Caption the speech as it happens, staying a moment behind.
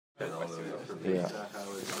Yeah.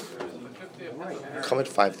 Come at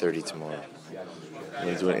 5:30 tomorrow. I'm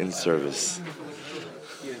going to do an in-service.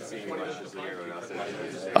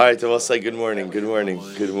 All right, I will say good morning, good morning,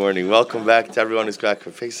 good morning. Welcome back to everyone who's back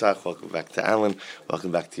for Pesach. Welcome back to Alan.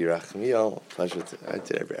 Welcome back to Yerachmiel. Pleasure I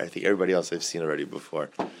think everybody else I've seen already before.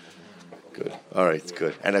 Good. All right,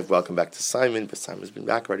 good. And I've welcome back to Simon, but Simon's been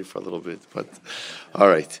back already for a little bit. But all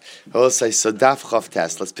right. I will say, so Daf Chav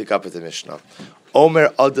Tes. Let's pick up at the Mishnah.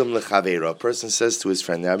 Omer Adam Lechaveira. A person says to his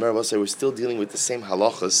friend. Now, I will say we're still dealing with the same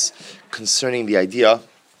halachas concerning the idea.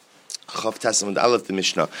 Chav Tes and Aleph the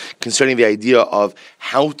Mishnah concerning the idea of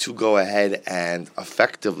how to go ahead and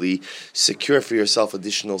effectively secure for yourself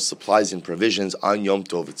additional supplies and provisions on Yom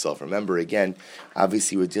Tov itself. Remember, again,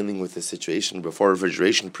 obviously we're dealing with a situation before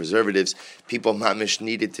refrigeration, preservatives. People mamish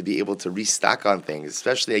needed to be able to restock on things,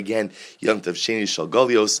 especially again Yom Tov Sheni Shel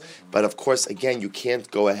Golios. But of course, again, you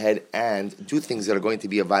can't go ahead and do things that are going to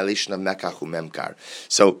be a violation of Mekach Memkar.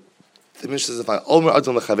 So the Mishnah says, Omer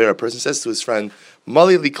Adam Lechaver, a person says to his friend,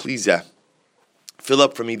 Mali Likliza, fill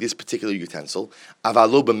up for me this particular utensil,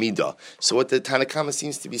 Avalo B'mida. So what the Tanakama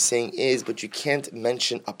seems to be saying is, but you can't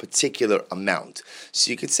mention a particular amount.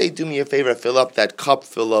 So you could say, do me a favor, fill up that cup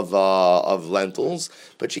full of lentils,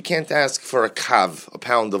 but you can't ask for a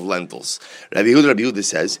pound of lentils. Rabbi Yehuda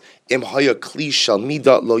says, Im haya kli shal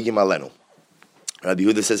mida lo yimalenu. Rabbi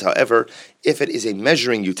Yehuda says, however, if it is a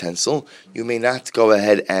measuring utensil, you may not go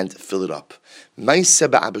ahead and fill it up. Ma'aseh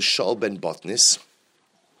ba'abashal ben botnis.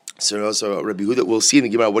 So also Rabbi Yehuda, we'll see in the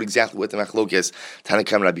Gemara what the machlok is.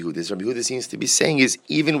 Tanakam Rabbi Yehuda. Rabbi Yehuda seems to be saying is,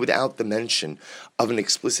 even without the mention of an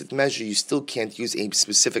explicit measure, you still can't use a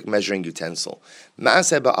specific measuring utensil.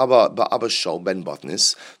 Ma'aseh ba'abashal ben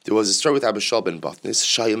botnis. There was a story with Abashal ben botnis.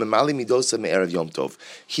 Shayim emali midosa me'erev Yom Tov.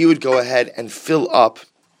 He would go ahead and fill up.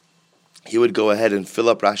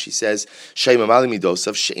 Rashi says,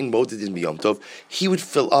 he would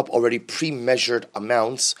fill up already pre-measured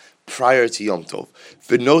amounts prior to Yom Tov.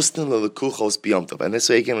 And this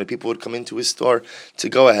way, again, when people would come into his store to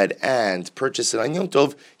go ahead and purchase it on Yom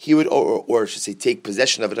Tov, he would, or I should say, take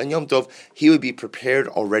possession of it on Yom Tov, he would be prepared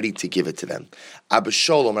already to give it to them. Abba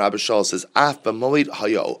Shaul says, Af b'moed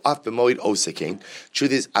osekein.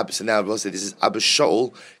 Truth is, so now this is Abba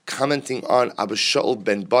Shaul commenting on Abba Shaul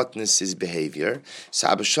ben Botnis' behavior. So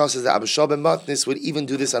Abba Shaul says that Abba Shaul ben Botnis would even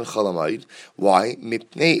do this on Cholamayid. Why?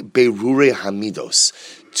 Mipnei beirure hamidos.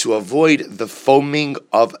 To avoid the foaming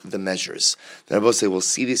of the measures. The Rebbe say we'll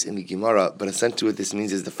see this in the Gemara, but essentially what this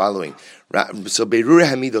means is the following. So Beirur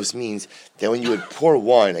Hamidos means that when you would pour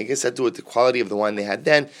wine, I guess that do with the quality of the wine they had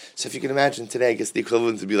then. So if you can imagine today, I guess the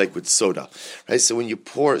equivalent would be like with soda, right? So when you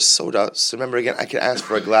pour soda, so remember again, I could ask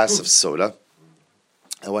for a glass of soda.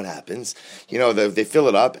 And what happens? They fill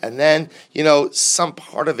it up, and then, some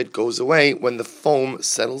part of it goes away when the foam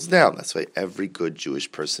settles down. That's why every good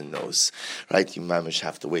Jewish person knows, right? You mamish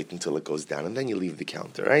have to wait until it goes down, and then you leave the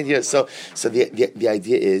counter, right? Yeah. So the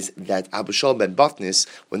idea is that Abba Shaul ben Botnis,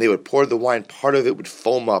 when they would pour the wine, part of it would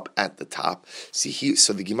foam up at the top.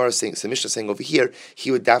 So the Gemara is saying, so the Mishnah is saying over here,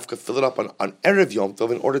 he would dafka fill it up on Erev Yom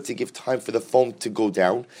Tov in order to give time for the foam to go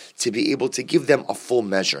down, to be able to give them a full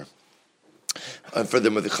measure. And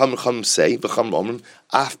furthermore, the Chacham say, Af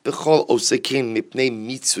bechol osekein mipnei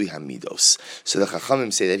mitzui hamidos. So the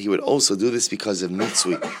Chachamim say that he would also do this because of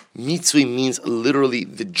mitzui. Mitzui means literally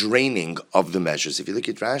the draining of the measures. If you look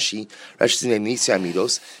at Rashi says mitzui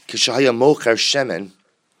hamidos, kishahaya mocher shemen,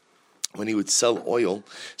 when he would sell oil,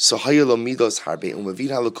 so hayelo midos harbe umavir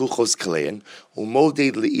halakuchos kalein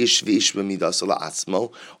umoded leish v'ish b'midas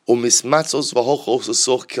la'atzmo umismatzos v'hochos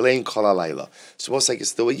usoch kalein kol halayla. So most like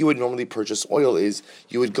the way you would normally purchase oil is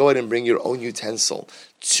you would go ahead and bring your own utensil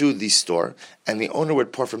to the store, and the owner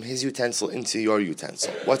would pour from his utensil into your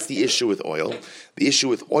utensil. What's the issue with oil? The issue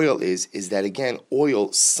with oil is that, again,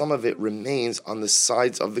 oil, some of it remains on the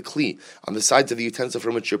sides of the kli, on the sides of the utensil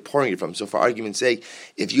from which you're pouring it from. So for argument's sake,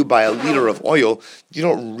 if you buy a liter of oil, you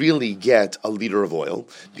don't really get a liter of oil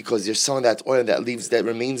because there's some of that oil that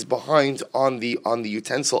remains behind on the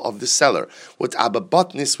utensil of the seller. What Abba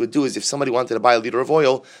Botnis would do is if somebody wanted to buy a liter of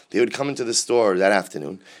oil, they would come into the store that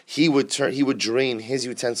afternoon. He would drain his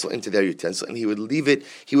utensil into their utensil, and he would leave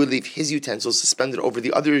his utensil suspended over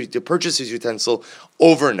the other to purchase his utensil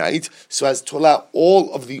overnight, so as to allow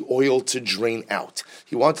all of the oil to drain out.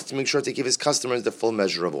 He wanted to make sure to give his customers the full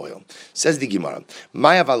measure of oil. Says the Gemara,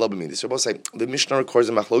 Maya v'alobim. This Rebbe say the Mishnah records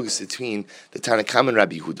a machlokes between the Tanakam and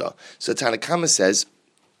Rabbi Yehuda. So Tanakama says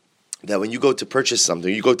that when you go to purchase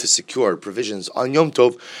something, you go to secure provisions on Yom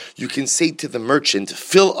Tov, you can say to the merchant,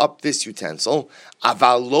 fill up this utensil,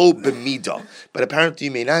 avalo b'mida. But apparently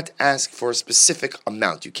you may not ask for a specific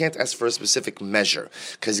amount. You can't ask for a specific measure.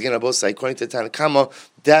 Because again, according to Tanna Kama,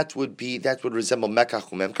 that would resemble mekach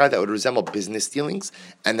umemkar, that would resemble business dealings,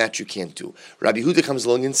 and that you can't do. Rabbi Huda comes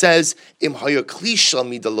along and says, Im haya kli shel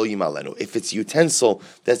mida lo yimalenu. If it's a utensil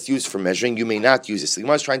that's used for measuring, you may not use it. So the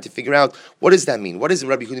Gemara is trying to figure out, what does that mean? What does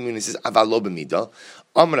Rabbi Huda mean when he says, avalo b'mida?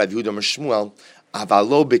 Amar Rabbi Huda Amar Shmuel,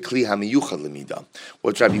 avalo b'kli hamiyuchad lemida.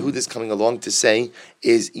 What Rabbi Huda is coming along to say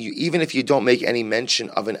is, even if you don't make any mention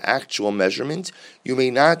of an actual measurement, you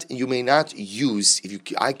may not use.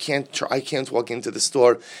 I can't walk into the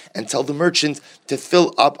store and tell the merchant to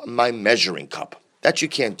fill up my measuring cup. That you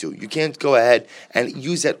can't do. You can't go ahead and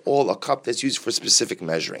use at all a cup that's used for specific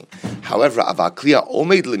measuring. However, avakliya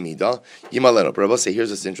omed lemida yimalenu. But Rabbi say,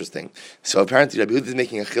 here's what's interesting. So apparently, Rabbi Huda is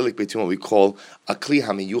making a chilik between what we call a kli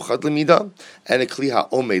hamiyuchad lemida and a kli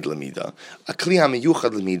haomed lemida. A kli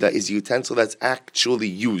hamiyuchad lemida is a utensil that's actually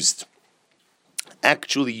used.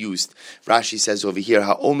 Rashi says over here,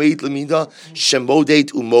 ha'omeid lemida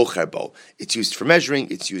shemodet umocherbo. It's used for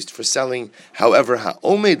measuring, it's used for selling. However,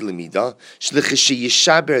 ha'omeid lemida shlechishi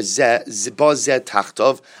yishaber zeh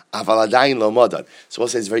tachtov aval adayin lo modad. So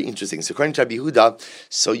also it's very interesting. So according to Rabbi Huda,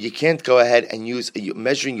 so you can't go ahead and use a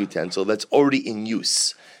measuring utensil that's already in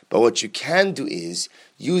use. But what you can do is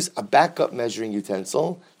use a backup measuring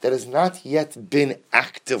utensil that has not yet been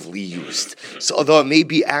actively used. So although it may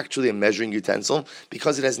be actually a measuring utensil,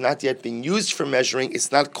 because it has not yet been used for measuring,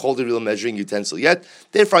 it's not called a real measuring utensil yet.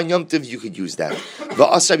 Therefore, on Yom Tov, you could use that. So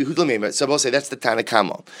I'll say that's the Tanna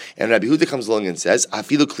Kama. And Rabbi Huda comes along and says,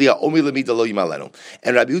 Afilu kliya omi lemida lo yimalenu.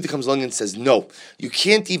 And Rabbi Huda comes along and says, no, you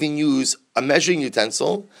can't even use a measuring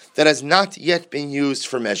utensil that has not yet been used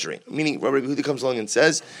for measuring. Meaning, what Rabbi Huda comes along and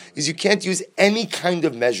says is you can't use any kind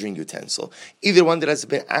of measuring utensil, either one that has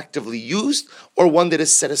been actively used or one that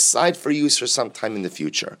is set aside for use for some time in the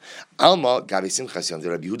future. Alma gabi simchas yom de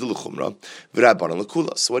Rabbi Huda l'chumra v'Rabbanan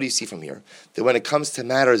l'kula. So what do you see from here? That when it comes to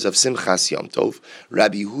matters of simchas yom tov,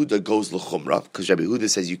 Rabbi Huda goes l'chumra, because Rabbi Huda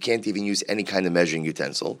says you can't even use any kind of measuring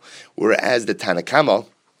utensil, whereas the Tanna Kama,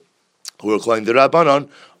 who are calling the Rabbanan,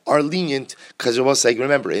 are lenient, because it was saying,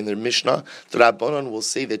 remember, in the Mishnah, the Rabbanan will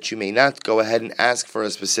say that you may not go ahead and ask for a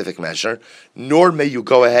specific measure, nor may you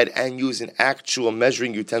go ahead and use an actual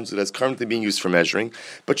measuring utensil that's currently being used for measuring,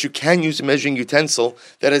 but you can use a measuring utensil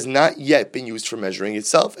that has not yet been used for measuring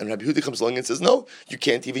itself. And Rabbi Huda comes along and says, no, you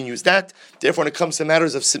can't even use that. Therefore, when it comes to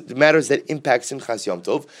matters that impact Simchas Yom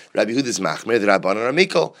Tov, Rabbi Huda's machmer, the Rabbanan are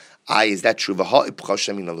mikol. Is that true?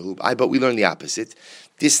 But we learn the opposite.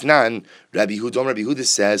 This nan, Rabbi Huda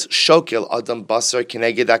says, Shokel Adam Basar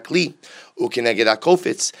Keneged Akli, Ukeneged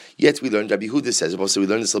Akofitz. Yet we learned, Rabbi Huda says, also we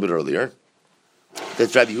learned this a little bit earlier,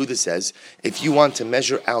 that Rabbi Huda says, if you want to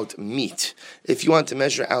measure out meat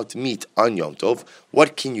on Yom Tov,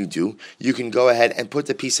 what can you do? You can go ahead and put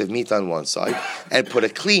a piece of meat on one side and put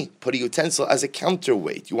a utensil as a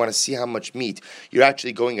counterweight. You want to see how much meat you're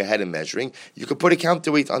actually going ahead and measuring. You could put a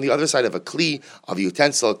counterweight on the other side of a kli, of a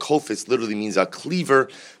utensil. A kofitz literally means a cleaver.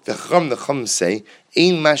 The Chacham say,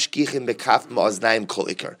 Ein mashgichim bekaf ma'aznayim kol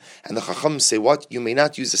ikar. And the Chacham say what? You may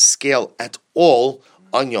not use a scale at all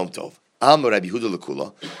on Yom Tov. Rabbi Huda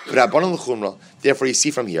l'kula, Rabbanan l'chumra. Therefore, you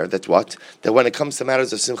see from here that what? That when it comes to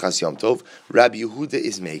matters of Simchas Yom Tov, Rabbi Yehuda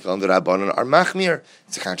is meikal and the Rabbanan are machmir.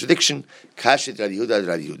 It's a contradiction. Kashet Rabbi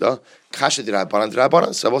Yehuda, Kashet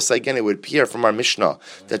Rabbanan. So also again, it would appear from our Mishnah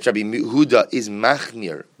that Rabbi Yehuda is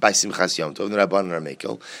machmir by Simchas Yom Tov and the Rabbanan are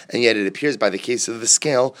meikal, and yet it appears by the case of the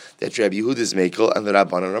scale that Rabbi Yehuda is meikal and the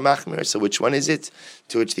Rabbanan are machmir. So which one is it?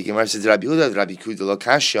 To which the Gemara says Rabbi Yehuda lo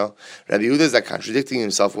kasha. Rabbi Yehuda is contradicting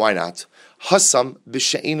himself. Why not? Hasam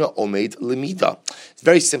b'she'ena omed lemida. It's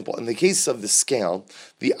very simple. In the case of the scale,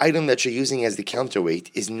 the item that you're using as the counterweight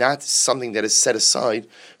is not something that is set aside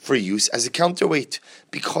for use as a counterweight.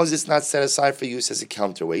 Because it's not set aside for use as a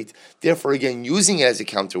counterweight, therefore, again, using it as a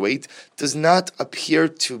counterweight does not appear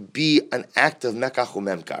to be an act of mekach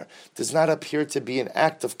umemkar, does not appear to be an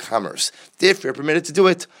act of commerce. Therefore, you're permitted to do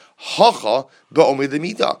it. Hacha ba'omed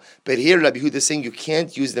lemida. But here, Rabbi Huda is saying you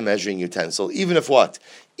can't use the measuring utensil, even if what?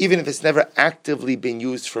 Even if it's never actively been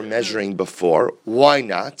used for measuring before. Why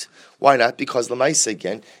not? Why not? Because Lamaisa,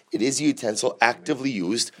 again, it is a utensil actively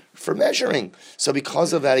used for measuring. So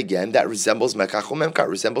because of that, again, that resembles mekach umemkar,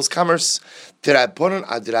 resembles commerce. The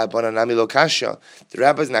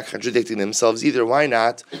rabbis not contradicting themselves either. Why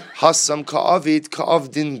not? Hasam ka'avid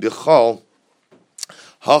ka'avdin b'chol.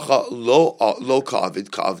 Hacha lo ka'avid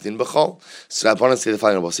ka'avdin b'chol. So Rabbanan say the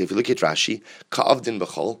following. We'll say if you look at Rashi, ka'avdin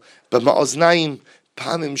b'chol, but ma'oznaim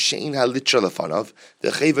Pamim shein halitra lefanav the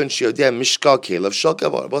chayvan shiodeh mishkal kelev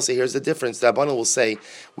shakav. Also, here's the difference. The Rabbanan will say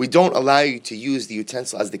we don't allow you to use the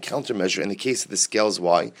utensil as the countermeasure in the case of the scales.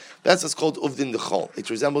 Why? That's what's called uvdin dechol. It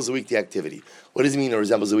resembles a weekday activity. What does it mean? It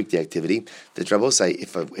resembles a weekday activity. The Rabbanan say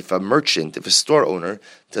if a merchant, if a store owner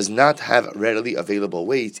does not have readily available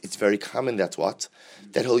weights, it's very common that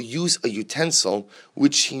he'll use a utensil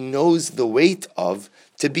which he knows the weight of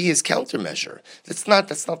to be his countermeasure. It's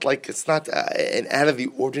not an out of the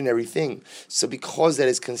ordinary thing. So because that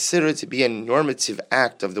is considered to be a normative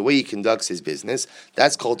act of the way he conducts his business,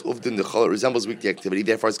 that's called uvdin dechol. It resembles weekday activity,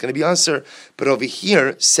 therefore it's going to be answer. But over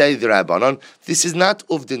here, say the Rabbanon, this is not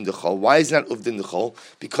uvdin dechol. Why is it not uvdin dechol?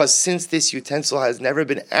 Because since this utensil has never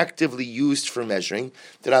been actively used for measuring,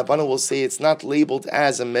 the Rabbanon will say it's not labeled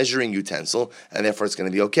as a measuring utensil, and therefore it's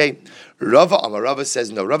going to be okay. Rava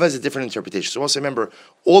says no. Rava has a different interpretation. So also remember,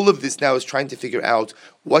 all of this now is trying to figure out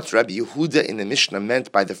what Rabbi Yehuda in the Mishnah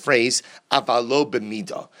meant by the phrase avalo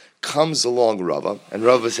b'mida. Comes along Rava, and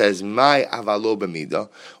Rava says, "My avalo b'mida."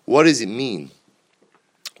 What does it mean?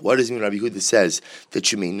 What does it mean? Rabbi Yehuda says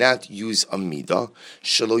that you may not use a midah.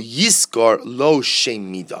 Shelo yiskar lo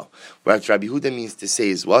shem midah. What Rabbi Yehuda means to say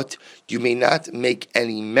is what? You may not make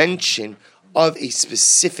any mention of a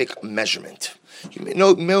specific measurement. You may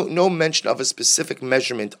no mention of a specific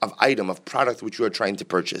measurement of item, of product which you are trying to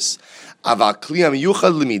purchase. But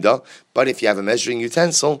if you have a measuring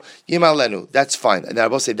utensil, yimalenu, that's fine. And I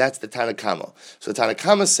will say that's the Tanakama. So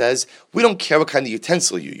Tanakama says, we don't care what kind of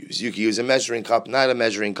utensil you use. You can use a measuring cup, not a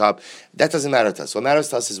measuring cup. That doesn't matter to us. What matters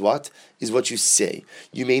to us is what? Is what you say.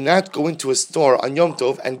 You may not go into a store on Yom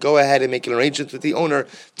Tov and go ahead and make an arrangement with the owner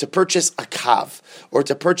to purchase a kav or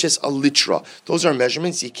to purchase a litra. Those are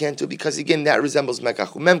measurements you can't do because, again, that resembles mekach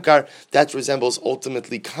umemkar, that resembles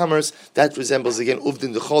ultimately commerce, that resembles, again,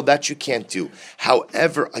 uvdin dechol, that you can't do.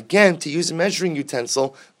 However, again, to use a measuring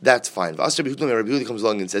utensil, that's fine. Rabbi Yehuda comes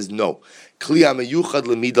along and says, no. Rabbi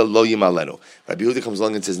Yehuda comes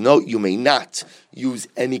along and says, no, you may not use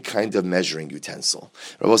any kind of measuring utensil.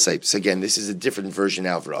 Rabbi say, so again, this is a different version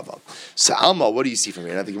now of Rava. So Alma, what do you see from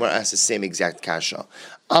here? And I think you want to ask the same exact kasha.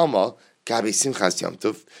 Alma, so what do you see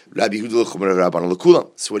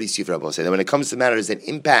for Rabbi say? That when it comes to matters that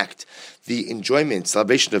impact the enjoyment,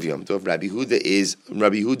 celebration of Yom Tov, Rabbi Yehuda is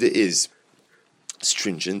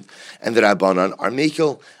stringent, and the Rabbanan are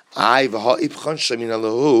mekel. But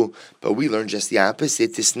we learn just the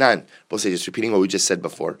opposite. Tisnan. We'll say, just repeating what we just said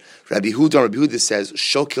before. Rabbi Yehuda says,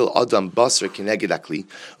 "Shokil adam basar keneged akli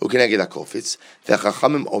ukeneged akofitz." The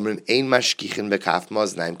Chachamim omrim ein mashkichin bekaf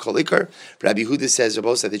maznaim kol ikar. Rabbi Yehuda says,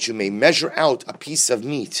 that you may measure out a piece of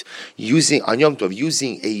meat using on Yom Tov,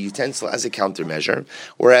 using a utensil as a countermeasure.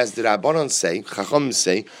 Whereas the Rabbanon say, Chachamim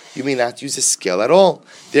say, you may not use a scale at all.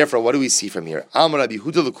 Therefore, what do we see from here? Am Rabbi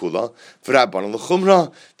Yehuda l'kula v'Rabbanon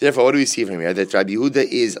l'chumra. Therefore, what do we see from here? That Rabbi Yehuda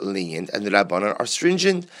is lenient and the Rabbanon are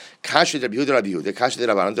stringent. Kasha Rabbi Yehuda, Kasha the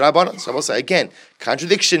Rabbanon. So also again,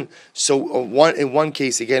 contradiction. So in one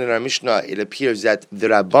case, again in our Mishnah, it appears that the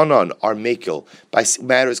Rabbanon are mekel by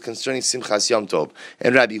matters concerning Simchas Yom Tov,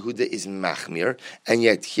 and Rabbi Yehuda is machmir. And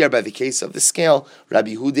yet here, by the case of the scale,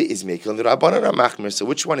 Rabbi Yehuda is mekel and the Rabbanon are machmir. So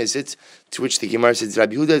which one is it? To which the Gemara says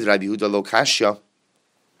Rabbi Yehuda lo kasha.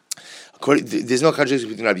 There's no contradiction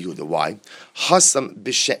between Rabbi Yehuda. Why? Hasam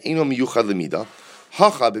b'she'eno miyuchad lemida.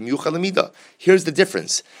 Here's the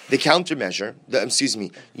difference. The countermeasure,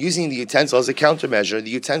 using the utensil as a countermeasure,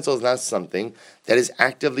 the utensil is not something that is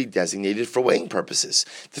actively designated for weighing purposes.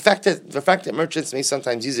 The fact that merchants may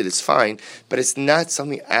sometimes use it is fine, but it's not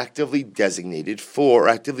something actively designated for, or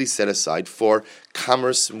actively set aside for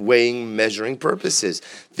commerce, weighing, measuring purposes.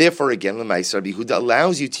 Therefore, again, L'maisa Rabbi Yehuda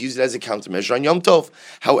allows you to use it as a countermeasure on Yom Tov.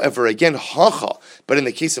 However, again, but in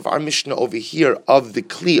the case of our Mishnah over here, of the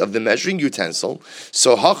kli, of the measuring utensil,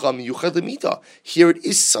 so here it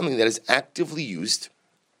is something that is actively used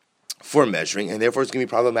for measuring, and therefore it's going to be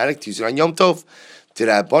problematic to use it on Yom Tov. And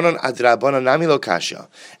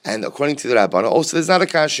according to the Rabbanon, also there's not a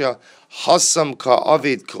kasha. Hasam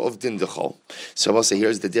ka'avid ka'ovdin dechol. So I'll say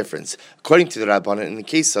here's the difference. According to the Rabbanon, in the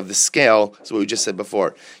case of the scale, so what we just said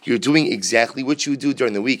before, you're doing exactly what you do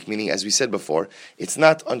during the week, meaning, as we said before, it's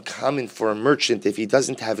not uncommon for a merchant, if he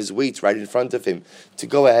doesn't have his weights right in front of him, to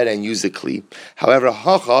go ahead and use the kli. However,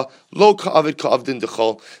 hacha lo ka'avid ka'ovdin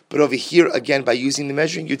dechol. But over here, again, by using the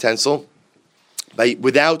measuring utensil,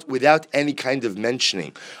 without any kind of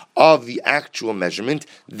mentioning of the actual measurement,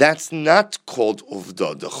 that's not called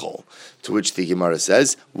uvda dechol. To which the Gemara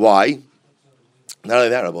says, why? Not only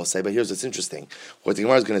that, I'll say, but here's what's interesting. What the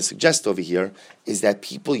Gemara is going to suggest over here is that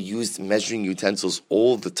people used measuring utensils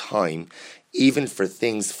all the time even for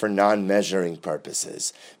things for non-measuring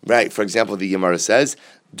purposes. Right? For example, the Gemara says,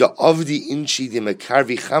 "Da avdi inchi de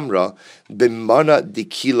mekarvi chamra b'mana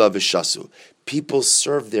dekila v'shasu." People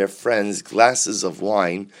serve their friends glasses of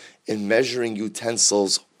wine in measuring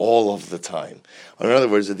utensils all of the time. In other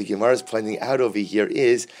words, what the Gemara is pointing out over here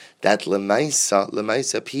is that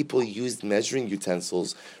lemaisa, people used measuring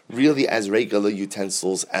utensils really as regular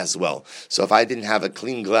utensils as well. So if I didn't have a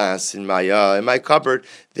clean glass in my cupboard,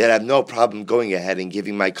 then I have no problem going ahead and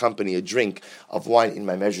giving my company a drink of wine in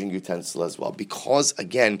my measuring utensil as well. Because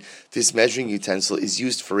again, this measuring utensil is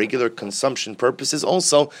used for regular consumption purposes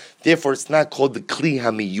also. Therefore, it's not called the kli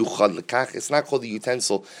hamiyuchad lekach. It's not called the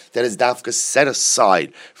utensil that is dafka set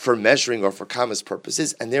aside for measuring or for kamas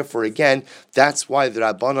purposes, and therefore, again, that's why the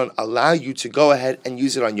Rabbanon allow you to go ahead and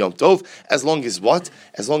use it on Yom Tov, as long as what?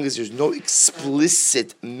 As long as there's no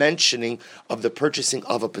explicit mentioning of the purchasing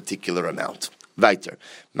of a particular amount. Weiter.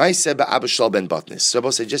 Ma'aseh ba'Abba Shlomo ben Batnis. So I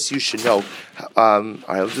said, just you should know. All right,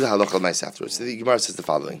 I'll do the halacha ma'aseh afterwards. So the Gemara says the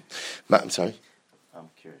following. I'm sorry? I'm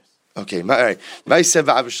curious. Okay, all right. Ma'aseh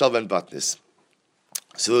ba'Abba Shlomo ben Batnis.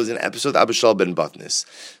 So there was an episode of Abba Shlomo ben Batnis.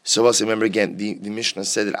 So also remember again, the Mishnah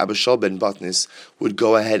said that Abba Shlomo ben Batnis would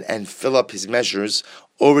go ahead and fill up his measures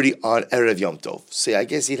already on Erev Yom Tov. So I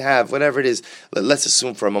guess he'd have, whatever it is, let's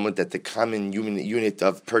assume for a moment that the common human unit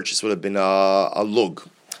of purchase would have been a lug,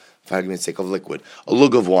 for argument's sake, of liquid, a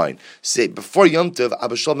lug of wine. Say, before Yom Tov,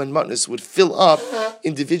 Abba Shlomo ben Batnis would fill up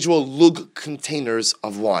individual lug containers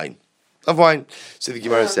of wine. So the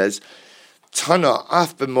Gemara says, Tana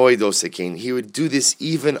af b'moed osekein. He would do this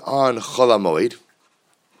even on Chol HaMoed.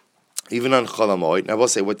 And I will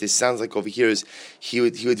say what this sounds like over here is he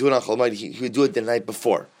would do it on Chol HaMoed. He would do it the night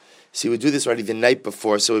before. So he would do this already the night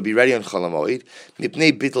before, so it would be ready on Chol HaMoed.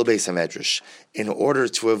 Mipnei bittul beis hamedrash, in order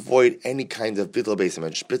to avoid any kind of bittul beis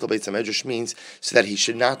hamedrash. Bittul beis hamedrash means so that he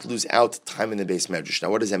should not lose out time in the beis medrash. Now,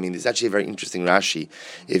 what does that mean? There's actually a very interesting Rashi.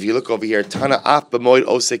 If you look over here, Tana af b'moed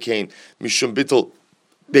osekein mishum bittul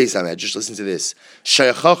beis hamedrash. Just listen to this.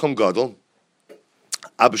 Shayachacham gadol.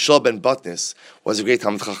 Abba Shlomo ben Batnis was a great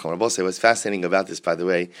Talmud Chacham. Rabbi say what's fascinating about this, by the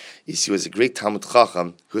way, is he was a great Talmud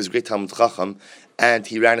Chacham. And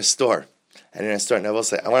he ran a store. And in a store, and I will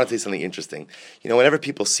say, I want to tell you something interesting. Whenever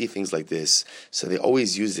people see things like this, so they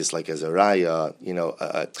always use this like as a raya.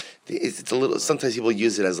 It's a little. Sometimes people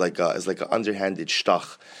use it as like an underhanded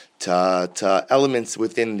shtach to elements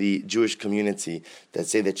within the Jewish community that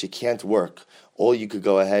say that you can't work. All you could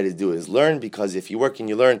go ahead and do is learn, because if you work and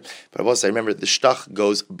you learn. But also, remember, the shtach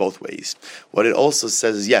goes both ways. What it also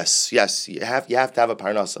says is, yes, you have to have a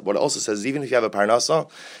parnasa. What it also says is, even if you have a parnasa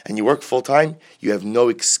and you work full time, you have no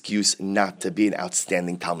excuse not to be an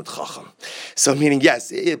outstanding Talmud Chacham. So, meaning,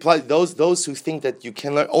 yes, it applies those who think that you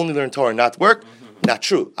can only learn Torah and not work. Not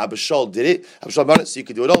true. Abba Shlomo did it. Abba Shlomo done it, so you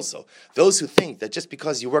could do it also. Those who think that just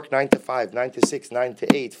because you work 9 to 5, 9 to 6, 9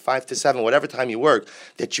 to 8, 5 to 7, whatever time you work,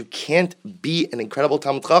 that you can't be an incredible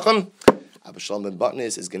Talmud Chacham, Abba Shlomo ben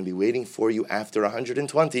Batnis is going to be waiting for you after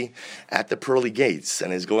 120 at the pearly gates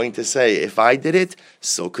and is going to say, if I did it,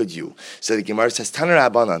 so could you. So the Gemara says, Taner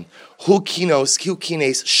Rabbanan, hu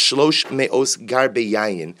kines shlosh meos garbe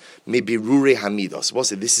yayin mebirure hamidos. We'll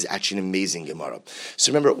say this is actually an amazing Gemara.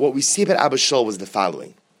 So remember, what we see about Abba Shlomo was the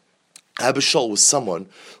following. Abba Shlomo was someone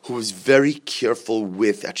who was very careful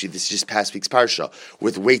with, actually this is just past week's parsha,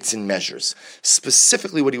 with weights and measures.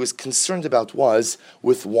 Specifically what he was concerned about was,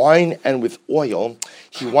 with wine and with oil,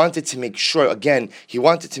 he wanted to make sure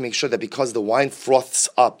that because the wine froths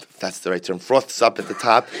up, if that's the right term, froths up at the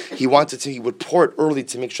top, he would pour it early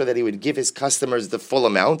to make sure that he would give his customers the full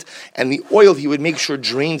amount, and the oil he would make sure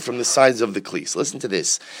drained from the sides of the kli. So listen to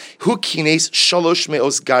this. Hu kines shalosh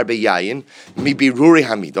meos garbe yayin mibirure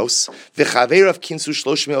hamidos. V'chaverav kinsu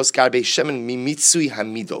shlosh meos garbe shemen mimitzui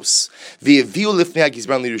hamidos. V'yeviu lifnei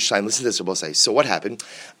hagizbran l'Yerushalayim. Listen to this, Rabbi. So what happened?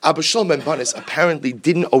 Abba Shlomo ben Batnis apparently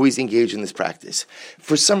didn't always engage in this practice.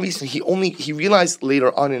 For some reason, he realized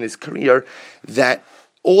later on in his career that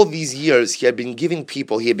all these years he had been giving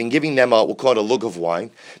them we'll call it a lug of wine,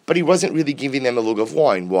 but he wasn't really giving them a lug of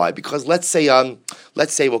wine. Why? Because let's say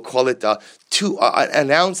we'll call it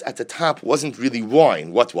an ounce at the top wasn't really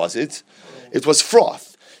wine. What was it? It was froth.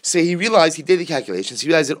 So he did the calculations, he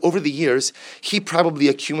realized that over the years, he probably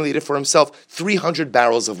accumulated for himself 300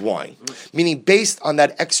 barrels of wine. Meaning, based on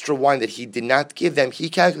that extra wine that he did not give them, he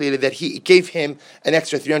calculated that he gave him an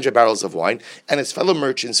extra 300 barrels of wine, and his fellow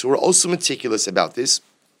merchants who were also meticulous about this,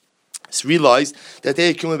 realized that they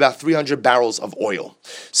accumulated about 300 barrels of oil.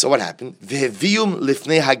 So what happened? V'hevium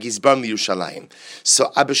lifnei hagizbar Yerushalayim.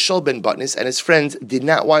 So Abba Shaul ben Batnis and his friends did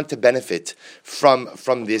not want to benefit from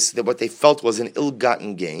this, that what they felt was an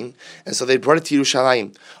ill-gotten gain, and so they brought it to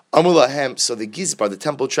Yerushalayim. Amar lahem, so the Gizbar, the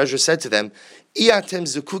temple treasurer, said to them, Iatem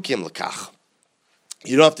zukukim lekach.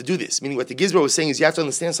 You don't have to do this. Meaning what the Gizbar was saying is you have to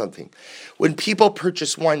understand something. When people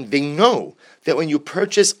purchase wine, they know that when you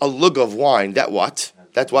purchase a lug of wine, that what?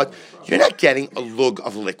 That's what? You're not getting a lug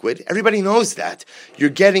of liquid. Everybody knows that. You're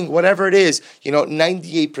getting whatever it is,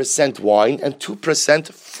 98% wine and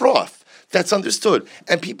 2% froth. That's understood.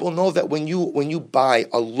 And people know that when you buy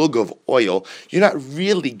a lug of oil, you're not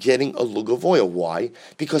really getting a lug of oil. Why?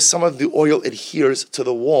 Because some of the oil adheres to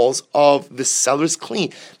the walls of the cellar's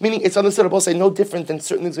clean. Meaning it's understood, I'll say, no different than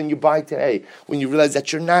certain things when you buy today, when you realize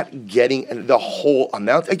that you're not getting the whole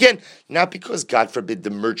amount. Again, not because, God forbid,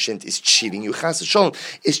 the merchant is cheating you. Chas v'sholom.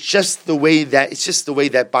 It's just the way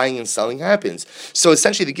that buying and selling happens. So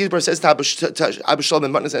essentially, the Gizbar says to Abba Shaul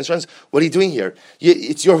ben Batnis and his friends, what are you doing here?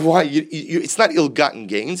 It's your wine. It's not ill-gotten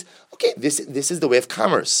gains. Okay, this is the way of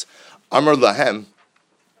commerce. Amar lahem,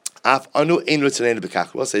 af anu ein rutzaneinu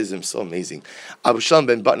b'kach. Well, says him so amazing. Abba Shaul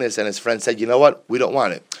ben Batnis and his friends said, you know what? We don't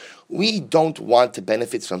want it. We don't want to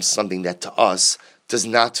benefit from something that to us does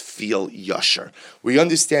not feel yasher. We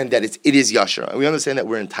understand that it is yasher, and we understand that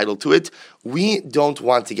we're entitled to it. We don't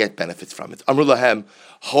want to get benefits from it. Amar lahem,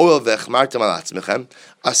 hoel v'echmartem al atzmechem,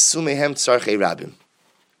 asu mehem tzarchei rabim.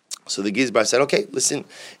 So the Gizbar said, okay, listen,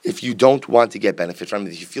 if you don't want to get benefit from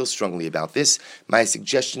it, if you feel strongly about this, my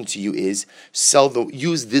suggestion to you is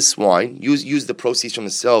use this wine, use the proceeds from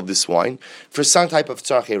the sale of this wine for some type of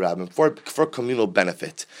tzarchei rabim, for communal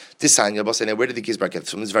benefit. This where did the Gizbar get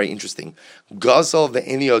this from? This is very interesting. Gazel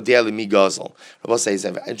ve'eni yodea limi gazel. Rabbi says,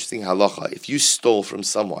 an interesting halacha. If you stole from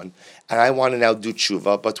someone, and I want to now do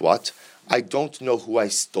tshuva, but what? I don't know who I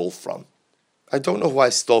stole from. I don't know who I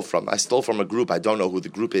stole from. I stole from a group. I don't know who the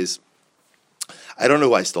group is. I don't know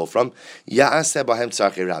who I stole from.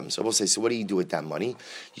 So we'll say, so what do you do with that money?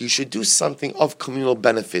 You should do something of communal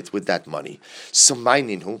benefit with that money. So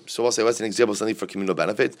we'll say, what's an example of something for communal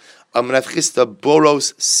benefit?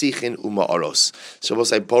 Boros, sichin, uma'aros. So we'll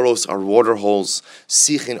say, boros are water holes,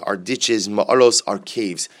 sichin are ditches, ma'aros are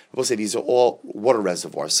caves. We'll say these are all water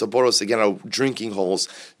reservoirs. So boros, again, are drinking holes.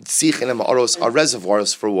 Sichin and ma'aros are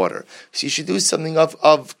reservoirs for water. So you should do something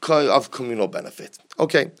of communal benefit.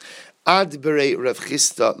 Okay. Ad berei Rav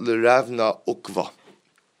Chisda l'Ravna Ukva.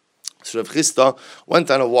 So Rav Chisda went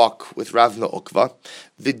on a walk with Ravna Ukva,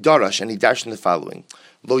 v'darash, and he dashed in the following: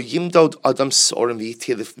 Lo yimdod adam sorim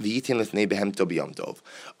v'yitin lefnei behemto b'yom tov.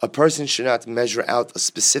 A person should not measure out a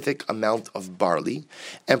specific amount of barley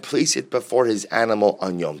and place it before his animal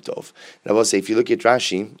on Yom Tov. And I will say, if you look at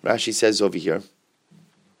Rashi says over here.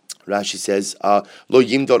 Rashi says, Lo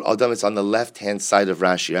Yimdod Adam, it's on the left-hand side of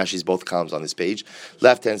Rashi. Rashi's both columns on this page.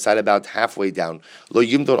 Left-hand side, about halfway down. Lo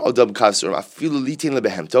Yimdod Adam Kavsurim, Afilu Litin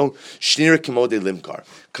Lebehemto, Shnir Kimode Limkar.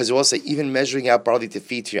 Because it will say, even measuring out barley to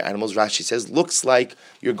feed to your animals, Rashi says, looks like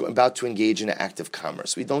you're about to engage in an act of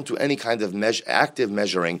commerce. We don't do any kind of active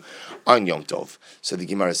measuring on Yom Tov. So the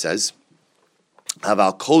Gemara says,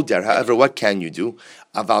 Aval kolder, however, what can you do?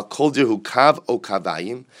 Aval kolder hu kav o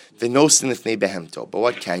kavayim v'nosin lifnei behemto. But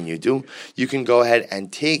what can you do? You can go ahead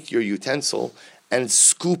and take your utensil and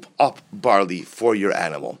scoop up barley for your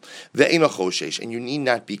animal. Ve'eno choshesh, and you need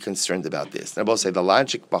not be concerned about this. And I will say the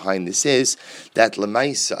logic behind this is that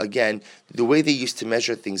lemaisa, again, the way they used to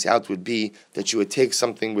measure things out would be that you would take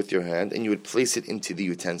something with your hand and you would place it into the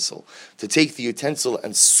utensil. To take the utensil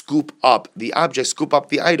and scoop up the object, scoop up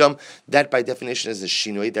the item, that by definition is a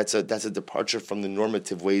shinoi. That's a departure from the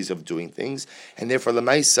normative ways of doing things. And therefore,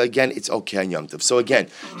 lemaisa, again, it's okay on Yom Tov. So again,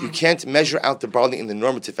 you can't measure out the barley in the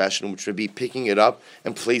normative fashion, which would be picking it up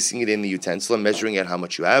and placing it in the utensil and measuring out how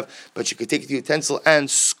much you have. But you could take the utensil and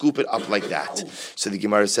scoop it up like that. So the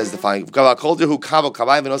Gemara says the following: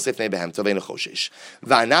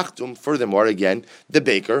 furthermore, again, the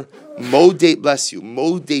baker, modate, bless you,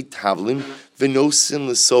 modate tavlim, v'nosin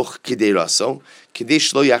l'soch kidei raso, kidei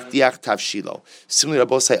shlo yachdiach tavshilo. Similarly,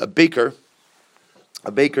 Rabbi say a baker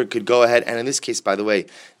could go ahead, and in this case, by the way,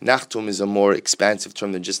 nachtum is a more expansive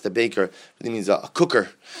term than just a baker. It really means a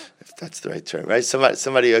cooker, if that's the right term, right?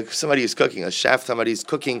 Somebody who's cooking, a chef, somebody who's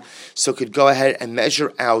cooking, so could go ahead and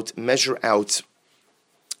measure out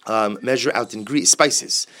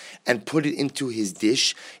spices and put it into his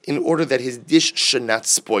dish in order that his dish should not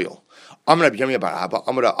spoil. Similarly,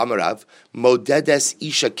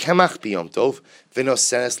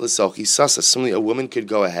 a woman could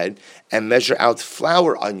go ahead and measure out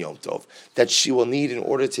flour on Yom Tov that she will need in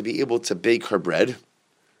order to be able to bake her bread.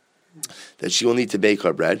 that she will need to bake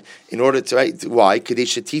her bread in order to, right? Why? In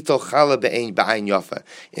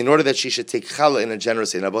order that she should take challah in a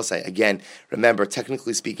generous way. Again, remember,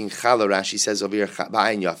 technically speaking, challah, Rashi says over here,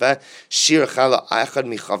 ba'ayin yafa, shir challah echad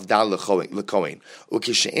michavdal lekoin.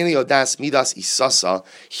 Ukishe'eni yodas midas isasa,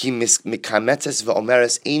 he mikametes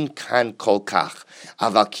ve'omeres ein kan kol kach.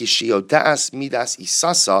 Aval kishi yodas midas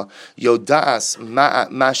isasa, yodas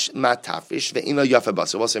ma'tafish ve'ino yafa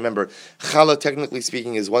basa. Also remember, challah, technically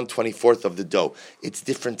speaking, is 1/24 of the dough. It's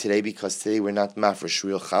different today because today we're not mafresh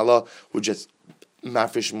real challah. We're just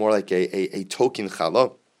mafresh more like a token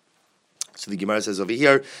challah. So the Gemara says over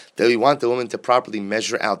here that we want the woman to properly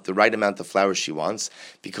measure out the right amount of flour she wants,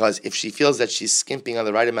 because if she feels that she's skimping on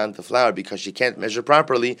the right amount of flour because she can't measure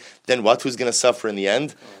properly, then what? Who's going to suffer in the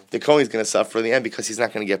end? The Kohen is going to suffer in the end because he's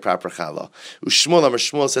not going to get proper challah.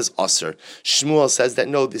 Shmuel says aser. Shmuel says that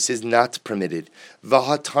no, this is not permitted.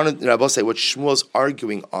 What Shmuel's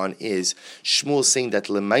arguing on is Shmuel saying that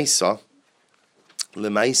Lemaisa,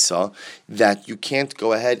 that you can't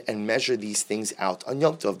go ahead and measure these things out on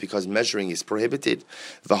Yom Tov because measuring is prohibited.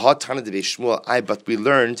 But we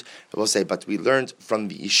learned from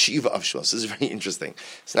the yeshiva of Shmuel. So this is very interesting.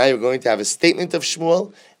 So now you're going to have a statement of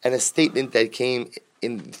Shmuel and a statement that came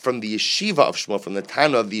from the yeshiva of Shmuel, from the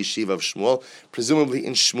Tana of the yeshiva of Shmuel, presumably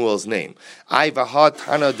in Shmuel's name. But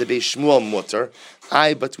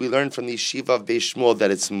we learned from the yeshiva of Beis Shmuel that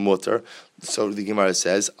it's mutter. So the Gemara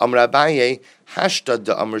says, Amar Abaye, hashtad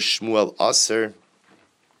da Amar Shmuel aser.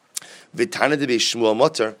 V'tana de Shmuel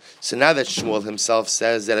mutter. So now that Shmuel himself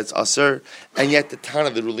says that it's aser, and yet the Tana,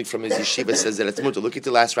 the ruling from his yeshiva, says that it's mutter. Look at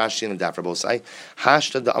the last Rashi in the Daf Rabosai.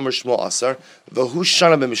 Hashta da Amar Shmuel aser. V'hu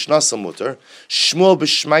shana b'mishnasa mutter. Shmuel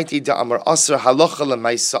b'shmaiti da Amar aser halacha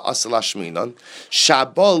l'maisa aser lashminon.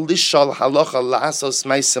 Shabal lishal halacha la'asos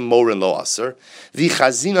maisa morin lo aser.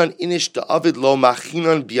 V'chazinon inish da avid lo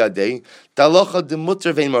machinon biadei. Dalacha de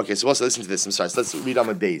mutter vein more. So also listen to this. I'm sorry. So let's read on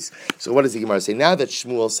the days. So what does the Gemara say? Now that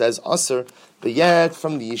Shmuel says aser, but yet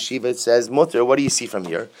from the yeshiva it says mutter. What do you see from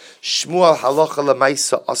here? Shmuel halacha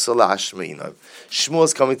lemaisa aser la'ashmeina. Shmuel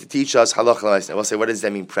is coming to teach us halacha lemaisa. We'll say, what does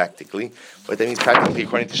that mean practically? What that means practically,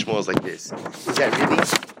 according to Shmuel, is like this: is that really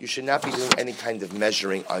you should not be doing any kind of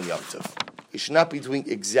measuring on Yom Tov. You should not be doing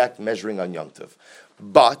exact measuring on Yom Tov.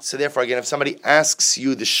 But, so therefore, again, if somebody asks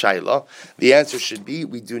you the shaila, the answer should be,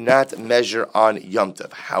 we do not measure on Yom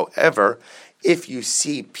Tov. However, if you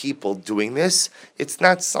see people doing this, it's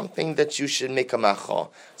not something that you should make a macha.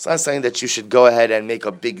 It's not something that you should go ahead and make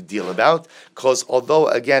a big deal about, because although,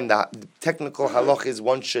 again, the technical halach is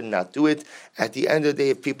one should not do it, at the end of the day,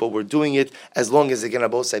 if people were doing it, as long as, again, on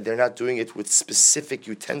both sides, they're not doing it with specific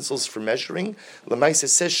utensils for measuring, Lemaisa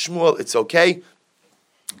says, Shmuel, it's okay,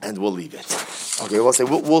 and we'll leave it. Okay, we'll say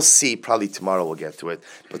we'll see. Probably tomorrow we'll get to it,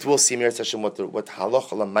 but we'll see what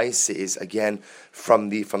halacha lemaisa is again from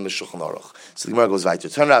the Shulchan Aruch. So the Gemara goes weiter.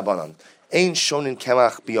 Turn Rabbanan. Ein shonin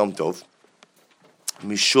kemach biyom tov.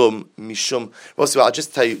 Mishum. Well, so I'll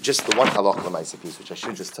just tell you just the one halacha lemaisa piece, which I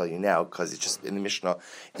should just tell you now because it's just in the Mishnah,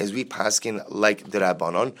 is we paskin like the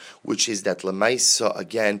Rabbanon, which is that lemaisa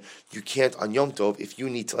again. You can't on Yom Tov if you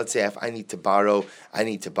need to. Let's say if I need to borrow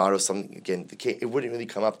something again. It wouldn't really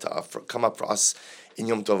come up for us in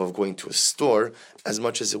Yom Tov of going to a store as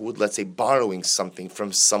much as it would, let's say, borrowing something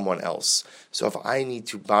from someone else. So if I need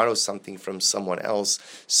to borrow something from someone else,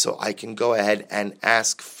 so I can go ahead and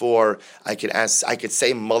ask for. I could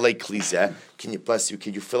say malay klizeh. Can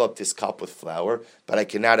you fill up this cup with flour? But I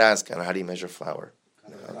cannot ask. How do you measure flour?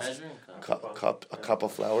 Measuring A cup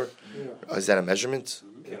of flour. Yeah. Is that a measurement?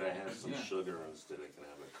 Can I have some sugar instead? I can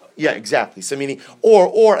have a cup. Yeah, exactly. So meaning,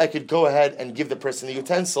 or I could go ahead and give the person the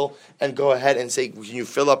utensil and go ahead and say, can you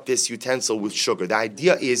fill up this utensil with sugar? The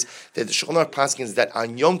idea is that the Shulchan Aruch paskins that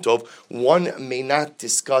on Yom Tov, one may not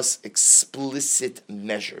discuss explicit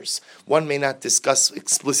measures. One may not discuss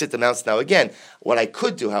explicit amounts. Now again, what I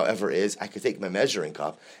could do, however, is I could take my measuring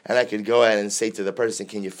cup and I could go ahead and say to the person,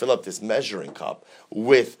 can you fill up this measuring cup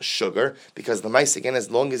with sugar? Because the mice, again, as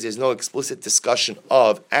long as there's no explicit discussion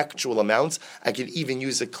of actual amounts, I could even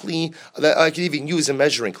use a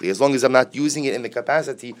measuring kli, as long as I'm not using it in the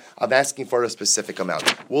capacity of asking for a specific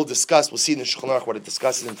amount. We'll see in the Shulchan Aruch what it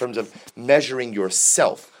discusses in terms of measuring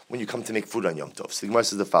yourself when you come to make food on Yom Tov. So the Gemara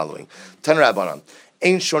says the following. Tan Rabbanan.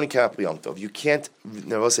 Ein shonin kemach b'Yom Tov. You can't,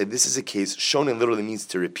 I will say this is a case, shonin literally means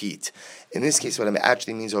to repeat. In this case, what it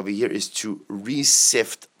actually means over here is to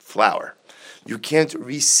re-sift flour. You can't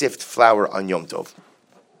re-sift flour on Yom Tov.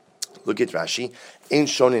 Look at Rashi. Ein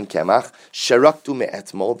shonin kemach sheraktu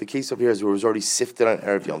me'etmol. The case over here is where it was already sifted on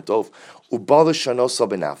Erev Yom Tov. Ubala shanosa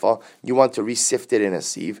benafa. You want to re-sift it in a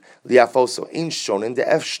sieve. Liafoso. Ein shonin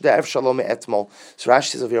de'ef shalom me'etmol. So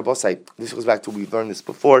Rashi says over here, Bosai, this goes back to we've learned this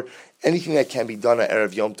before. Anything that can be done on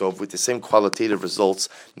Erev Yom Tov with the same qualitative results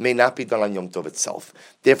may not be done on Yom Tov itself.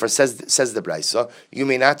 Therefore, says the Braisa, you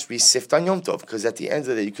may not re-sift on Yom Tov, because at the end of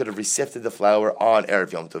the day, you could have re-sifted the flour on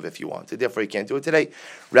Erev Yom Tov if you wanted. Therefore, you can't do it today.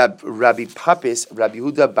 Rabbi Papis, Rabbi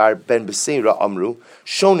Huda bar ben Beseira Amru,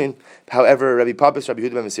 Shonin. However, Rabbi Papis, Rabbi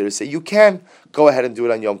Huda ben Beseira say you can go ahead and do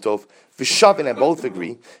it on Yom Tov. V'shavin and both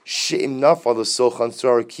agree. She'im nafal l'sochan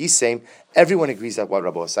tzor kisem. Everyone agrees that what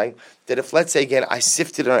Rabbi was saying, that if, let's say again, I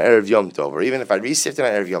sifted on Erev Yom Tov, or even if I re-sifted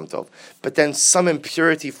on Erev Yom Tov, but then some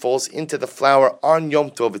impurity falls into the flour on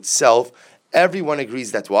Yom Tov itself, everyone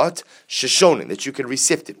agrees that what? Sheshonin, that you can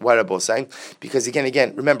re-sift it. Why Rabbi was saying? Because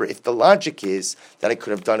again, remember, if the logic is that I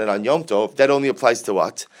could have done it on Yom Tov, that only applies to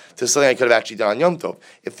what? To something I could have actually done on Yom Tov.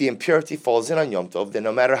 If the impurity falls in on Yom Tov, then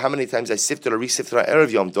no matter how many times I sifted or re-sifted on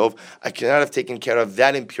Erev Yom Tov, I cannot have taken care of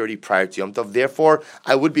that impurity prior to Yom Tov. Therefore,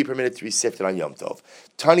 I would be permitted to re-sift it on Yom Tov.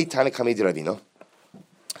 Tani Tana Kamid Ravina.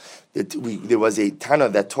 There was a Tana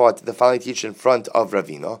that taught the following teaching in front of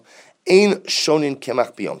Ravina. Ein shonin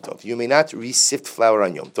kemach b'Yom Tov. You may not re-sift flour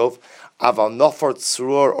on Yom Tov. Aval nofar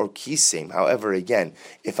tzuror or kisem. However, again,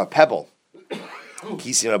 if a pebble,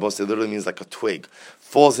 kisem Rabbi literally means like a twig,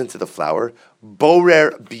 falls into the flour,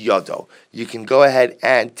 borer biyado. You can go ahead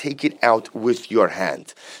and take it out with your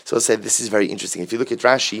hand. So I'll say this is very interesting. If you look at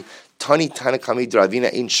Rashi, Tani Tanakami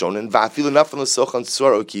Dravina Ein Shonen Va'afilu Nafal Sochan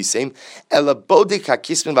Tzor O Kisem Ela Bodek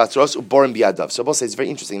HaKismen V'Atros Uborim Biyadav. So I'll say it's very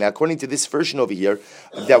interesting. Now, according to this version over here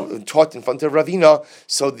that taught in front of Ravina,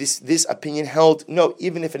 so this opinion held no,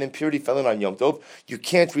 even if an impurity fell in on Yom Tov, you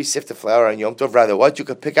can't re-sift the flour on Yom Tov. Rather, what you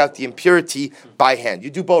could pick out the impurity by hand. You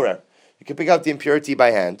do borer. You can pick out the impurity by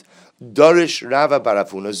hand. Dorish Rava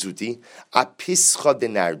Barafuna Zuti, Apischa de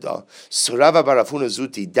Narda. So Rava Barafuna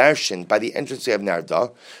Zuti, darshan by the entrance of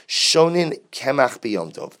Narda, Shonin Kemach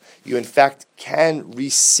B'Yom Tov. You in fact can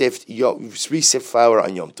re-sift flour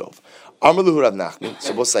on Yom Tov. Amalu Rav Nachman.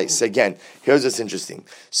 So we'll say, so again, here's what's interesting.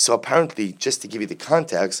 So apparently, just to give you the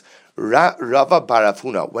context, Rava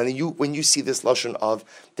Barafuna, when you see this lashon of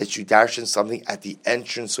that you darshan something at the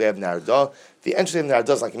entrance of Narda, the entrance of Narda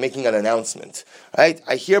is like making an announcement, right?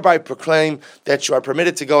 I hereby proclaim that you are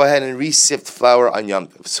permitted to go ahead and re-sift flour on Yom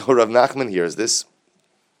Tov. So Rav Nachman hears this.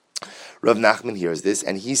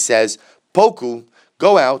 And he says, Poku,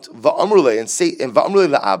 go out, va'amrule, and say, and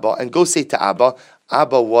va'amrule la'aba, and go say to Abba.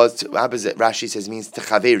 Abba, Rashi says, means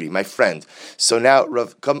techaveri, my friend. So now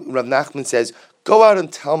Rav Nachman says, go out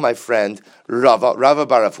and tell my friend Rava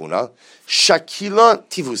Barafuna, Shakila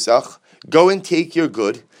tivusach, go and take your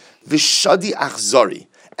good, Vishadi achzari,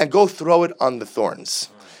 and go throw it on the thorns.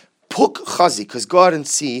 Puk chazi, because go out and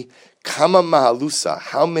see kama mahalusa,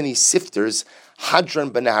 how many sifters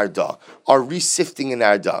hadran benarda are re-sifting in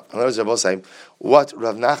Arda. In other words, Rabbi saying, what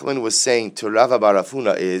Rav Nachman was saying to Rava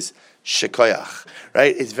Barafuna is shekoyach,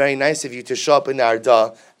 right? It's very nice of you to show up in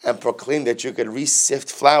Arda and proclaim that you could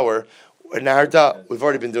re-sift flour. In Arda, we've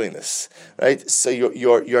already been doing this, right? So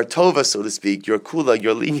your tova, so to speak, your kula,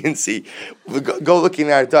 your leniency, go look in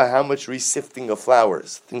Arda, how much re-sifting of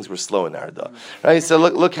flours. Things were slow in Arda, right? So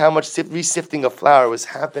look how much re-sifting of flour was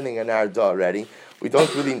happening in Arda already. We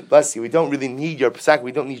don't really, bless you, we don't really need your psak,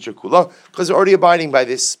 we don't need your kula, because we're already abiding by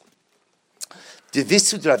this.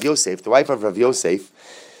 Divisud Rav Yosef, the wife of Rav Yosef,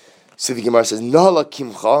 so the Gemara says, Nala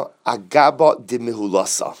kimcha agaba de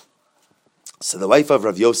mehulasa. So the wife of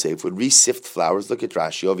Rav Yosef would re-sift flours. Look at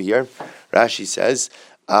Rashi over here. Rashi says,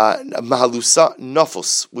 Mahalusa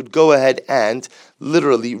nafos would go ahead and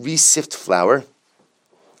literally re-sift flour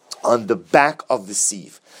on the back of the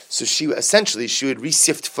sieve. So she would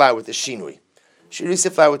re-sift flour with the shinui. She would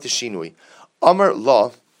re-sift flour with the shinui. Amar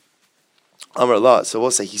la. So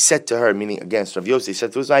we'll say, he said to her, meaning against Rav Yosef, he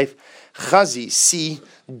said to his wife, Chazi si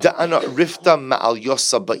da'ana rifta ma'al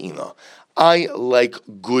yosa ba'ina. I like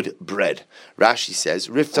good bread. Rashi says,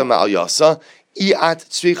 Rifta ma'al yasa, i'at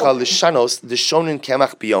tzricha l'shanos l'shonin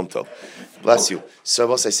kemach b'yom tov. Bless you.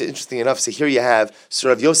 So I say, interesting enough, so here you have, so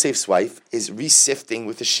Rav Yosef's wife is re-sifting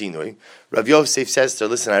with the shinui. Rav Yosef says to her,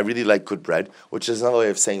 listen, I really like good bread, which is another way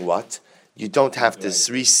of saying what? You don't have to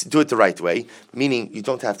do it the right way, meaning you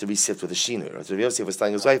don't have to re-sift with a shinui. What Rav Yosef was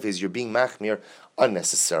telling his wife is, you're being machmir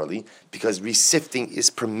unnecessarily, because re-sifting is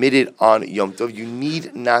permitted on Yom Tov. You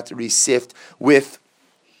need not re-sift with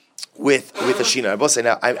with a shina. I will say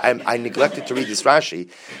now, I neglected to read this Rashi.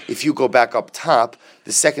 If you go back up top,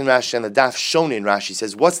 the second Rashi on the daf, Shonin Rashi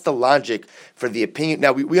says, what's the logic for the opinion?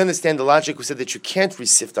 Now, we understand the logic who said that you can't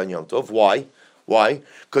resift on Yom Tov. Why? Why?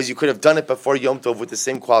 Because you could have done it before Yom Tov with the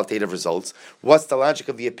same qualitative results. What's the logic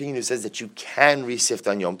of the opinion who says that you can resift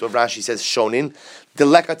on Yom Tov? Rashi says, Shonin,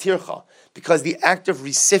 deleka tircha. Because the act of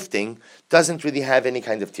resifting doesn't really have any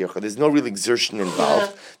kind of tircha. There's no real exertion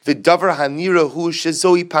involved. V'davar hanira hu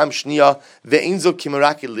shezoi pam shniya ve'enzo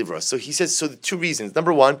kimaraki livra. So he says, so the two reasons.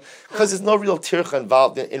 Number one, because there's no real tircha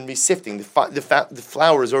involved in resifting. The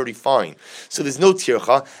flour is already fine. So there's no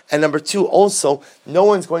tircha. And number two, also, no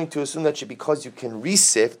one's going to assume that because you can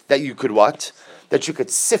resift, that you could what? That you could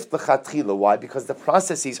sift l'chatchila. Why? Because the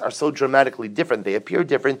processes are so dramatically different. They appear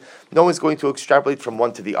different. No one's going to extrapolate from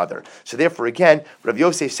one to the other. So therefore, again, Rav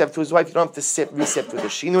Yosef said to his wife, you don't have to resift with a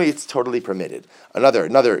shinui. It's totally permitted. Another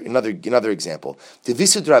example. The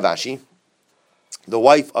Visud Ravashi, the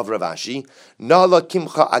wife of Ravashi, Nala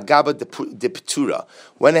Kimcha Agaba de Ptura,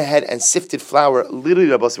 went ahead and sifted flour.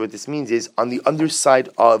 Literally, what this means is on the underside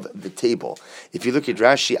of the table. If you look at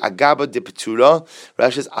Rashi, Agaba de Ptura,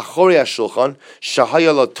 Rashi says, Achori HaShulchan,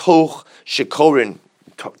 Shahaya La Toch, Shekorin,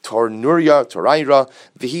 Tornuria, Toraira,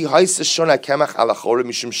 Vihi Haisa Shona Kemach Alachore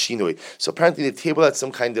Mishum Shinui. So apparently the table had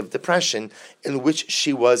some kind of depression in which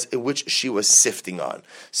she was sifting on.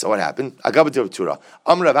 So what happened? Agaba de Ptura.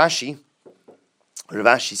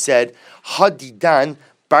 Ravashi said, Hadidan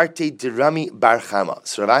Barte Dirami Barchama.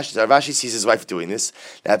 So Ravashi sees his wife doing this.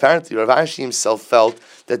 Now apparently Ravashi himself felt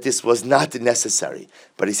that this was not necessary.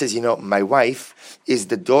 But he says, my wife is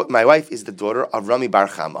the daughter of Rami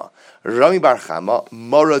Barchama. Rami Barchama,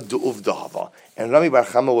 Mora Du'uvdahava. And Rami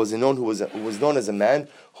Barchama was known as a man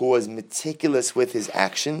who was meticulous with his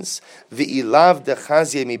actions. V'ilav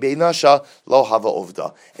dechazye mi beinasha lo hava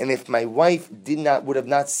ovda. And if my wife would have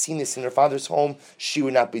not seen this in her father's home, she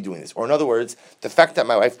would not be doing this. Or in other words, the fact that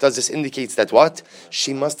my wife does this indicates that what?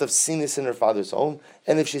 She must have seen this in her father's home.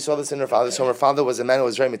 And if she saw this in her father's home, her father was a man who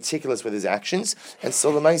was very meticulous with his actions. And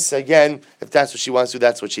so Lamaisa, again, if that's what she wants to do,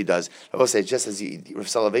 that's what she does. I will say, just as Rav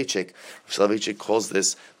Soloveitchik calls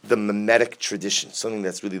this the mimetic tradition, something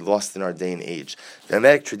that's really lost in our day and age. The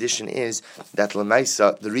mimetic tradition is that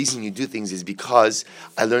Lamaisa, the reason you do things is because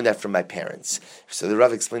I learned that from my parents. So the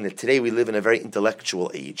Rav explained that today we live in a very intellectual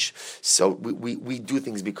age. So we do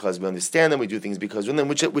things because we understand them, we do things because we know them,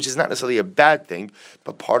 which is not necessarily a bad thing,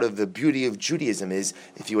 but part of the beauty of Judaism is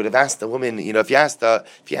if you would have asked a woman, if you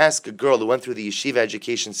ask a girl who went through the yeshiva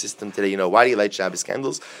education system today, why do you light Shabbos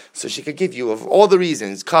candles? So she could give you of all the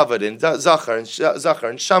reasons, kavod and zachar and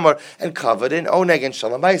shamar and kavod and oneg and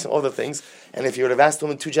shalom bayis and all the things. And if you would have asked a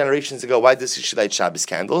woman 2 generations ago, why does she light Shabbos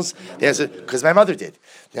candles? The answer, because my mother did.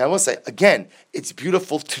 Now I will say, again, it's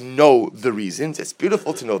beautiful to know the reasons.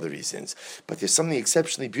 But there's something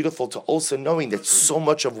exceptionally beautiful to also knowing that so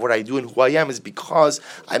much of what I do and who I am is because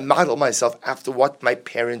I model myself after what my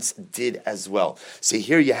parents did as well. So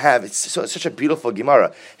here you have, it's such a beautiful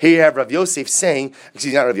Gemara. Here you have Rav Yosef saying, Rav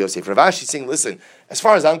Ashi saying, listen, as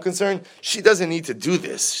far as I'm concerned, she doesn't need to do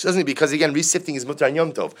this. She doesn't, because again, resifting is mutar and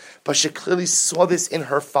yom tov. But she clearly saw this in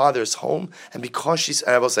her father's home, and because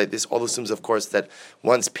and I will say this, all assumes, of course, that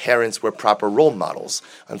one's parents were proper role models.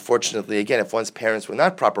 Unfortunately, again, if one's parents were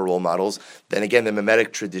not proper role models, then again, the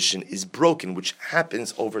mimetic tradition is broken, which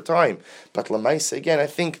happens over time. But Lamaisa, again, I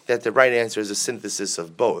think that the right answer is a synthesis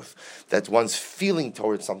of both. That one's feeling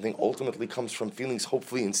towards something ultimately comes from feelings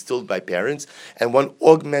hopefully instilled by parents, and one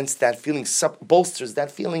augments that feeling, bolsters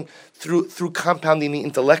that feeling through compounding the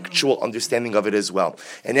intellectual understanding of it as well.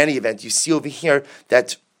 In any event, you see over here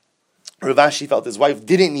that Rav Ashi felt his wife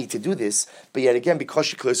didn't need to do this, but yet again, because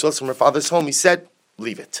she clearly saw this from her father's home, he said,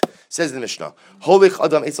 leave it. Says the Mishnah, so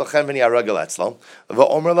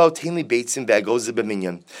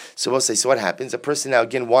we'll say, so what happens? A person now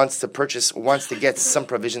again wants to get some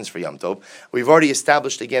provisions for Yom Tov. We've already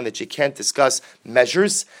established again that you can't discuss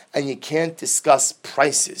measures and you can't discuss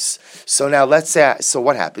prices. So now let's say, so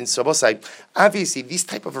what happens? So we'll say, obviously these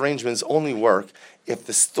type of arrangements only work if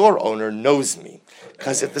the store owner knows me.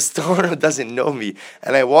 Because if the store owner doesn't know me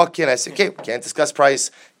and I walk in, I say, okay, can't discuss price,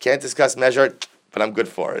 can't discuss measure, but I'm good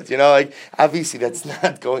for it. Obviously that's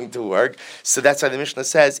not going to work. So that's why the Mishnah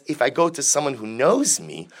says, if I go to someone who knows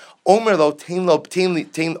me, Omer lo, and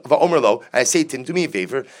I say to him, do me a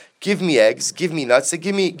favor, Give me eggs, give me nuts,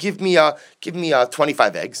 give me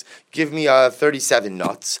 25 eggs, give me 37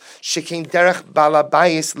 nuts. Shekein derech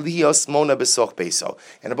balabayis lios mona besoch beso.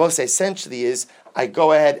 And Abba say essentially is I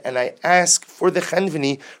go ahead and I ask for the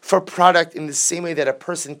chenveni for product in the same way that a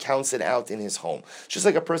person counts it out in his home. Just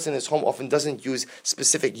like a person in his home often doesn't use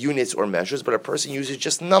specific units or measures, but a person uses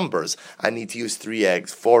just numbers. I need to use 3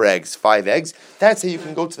 eggs, 4 eggs, 5 eggs. That's how you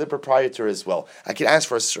can go to the proprietor as well. I can ask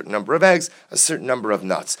for a certain number of eggs, a certain number of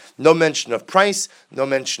nuts. No mention of price, no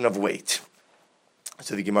mention of weight.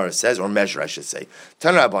 So the Gemara says, or measure, I should say.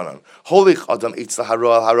 Holich Adam Itzla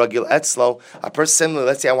Haroel Haragil Etzlo. A person,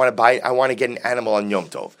 let's say I want to get an animal on Yom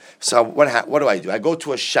Tov. So what do? I go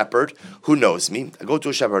to a shepherd who knows me. I go to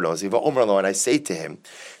a shepherd who knows me. And I say to him,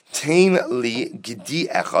 Tain li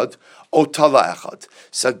gidi echad otala echad.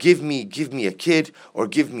 So give me a kid or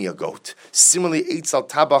give me a goat. Similarly, eitzal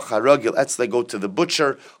tabach haragil etzla. Go to the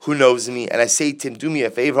butcher who knows me, and I say to him, do me a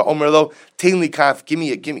favor. Omerlo, tain li kaf, give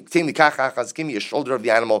me kach achas, give me a shoulder of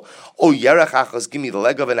the animal. O yerach achas, give me the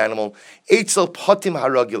leg of an animal. Eitzal potim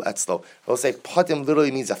haragil etzlo. We'll say potim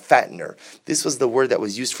literally means a fattener. This was the word that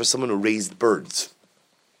was used for someone who raised birds.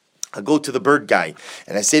 I go to the bird guy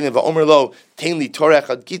and I say to him, "Va'omer lo, tain li tor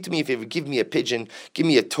echad. Give to me a favor. Give me a pigeon. Give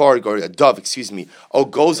me a torg or a dove. Excuse me. O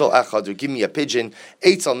gozel echad, or give me a pigeon.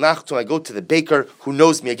 Eitzel nachtum. I go to the baker who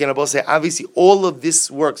knows me. Again, I will say, obviously, all of this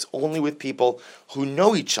works only with people who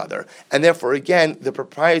know each other, and therefore, again, the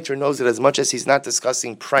proprietor knows it as much as he's not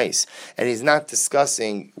discussing price and he's not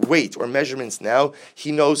discussing weight or measurements. Now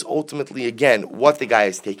he knows ultimately, again, what the guy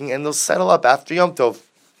is taking, and they'll settle up after Yom Tov.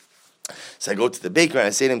 So I go to the baker and I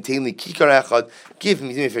say to him, Tainli kikar echad, give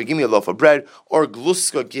me a loaf of bread, or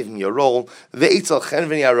gluska, give me a roll. Ve'etzel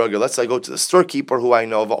chenveni arogel. Let's say I go to the storekeeper who I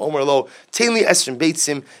know, Va'omer lo, Tainli esrim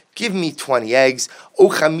beitzim, give me 20 eggs. O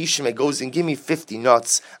chamishim, it goes and give me 50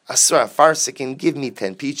 nuts. Asar farsikin, give me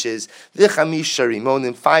 10 peaches. V'chamisha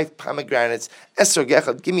rimonim, 5 pomegranates. Esrog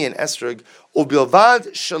echad, give me an esrog. Ubilvad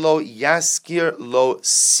shalo yaskir lo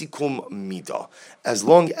sikum midah. As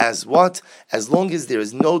long as what? As long as there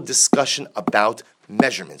is no discussion about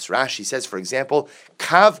measurements. Rashi says, for example,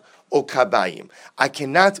 kav o kabayim. I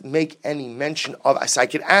cannot make any mention of, so I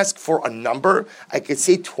could ask for a number. I could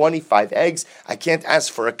say 25 eggs. I can't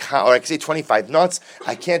ask for a kav, or I could say 25 nuts.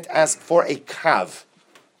 I can't ask for a kav.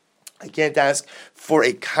 I can't ask for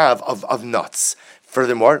a kav of nuts.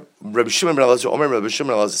 Furthermore, Rabbi Shimon ben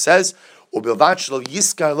Elazar says, ubilvat shelo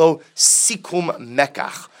yiskar lo sikum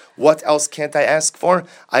mekach. What else can't I ask for?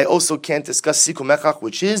 I also can't discuss sikum mekach,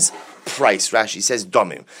 which is price. Rashi says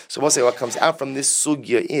domim. So we'll say what comes out from this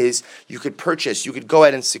sugya is you could go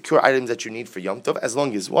ahead and secure items that you need for Yom Tov, as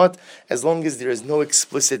long as what? As long as there is no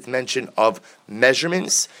explicit mention of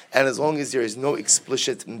measurements, and as long as there is no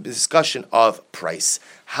explicit discussion of price.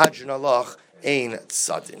 Hadron alach ein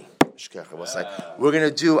tzadin. We're going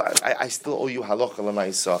to do, I still owe you halacha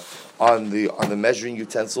l'maisa on the measuring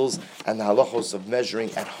utensils and the halachos of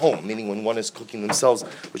measuring at home, meaning when one is cooking themselves,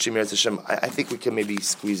 which Emir Hashem, I think we can maybe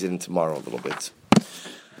squeeze it in tomorrow a little bit.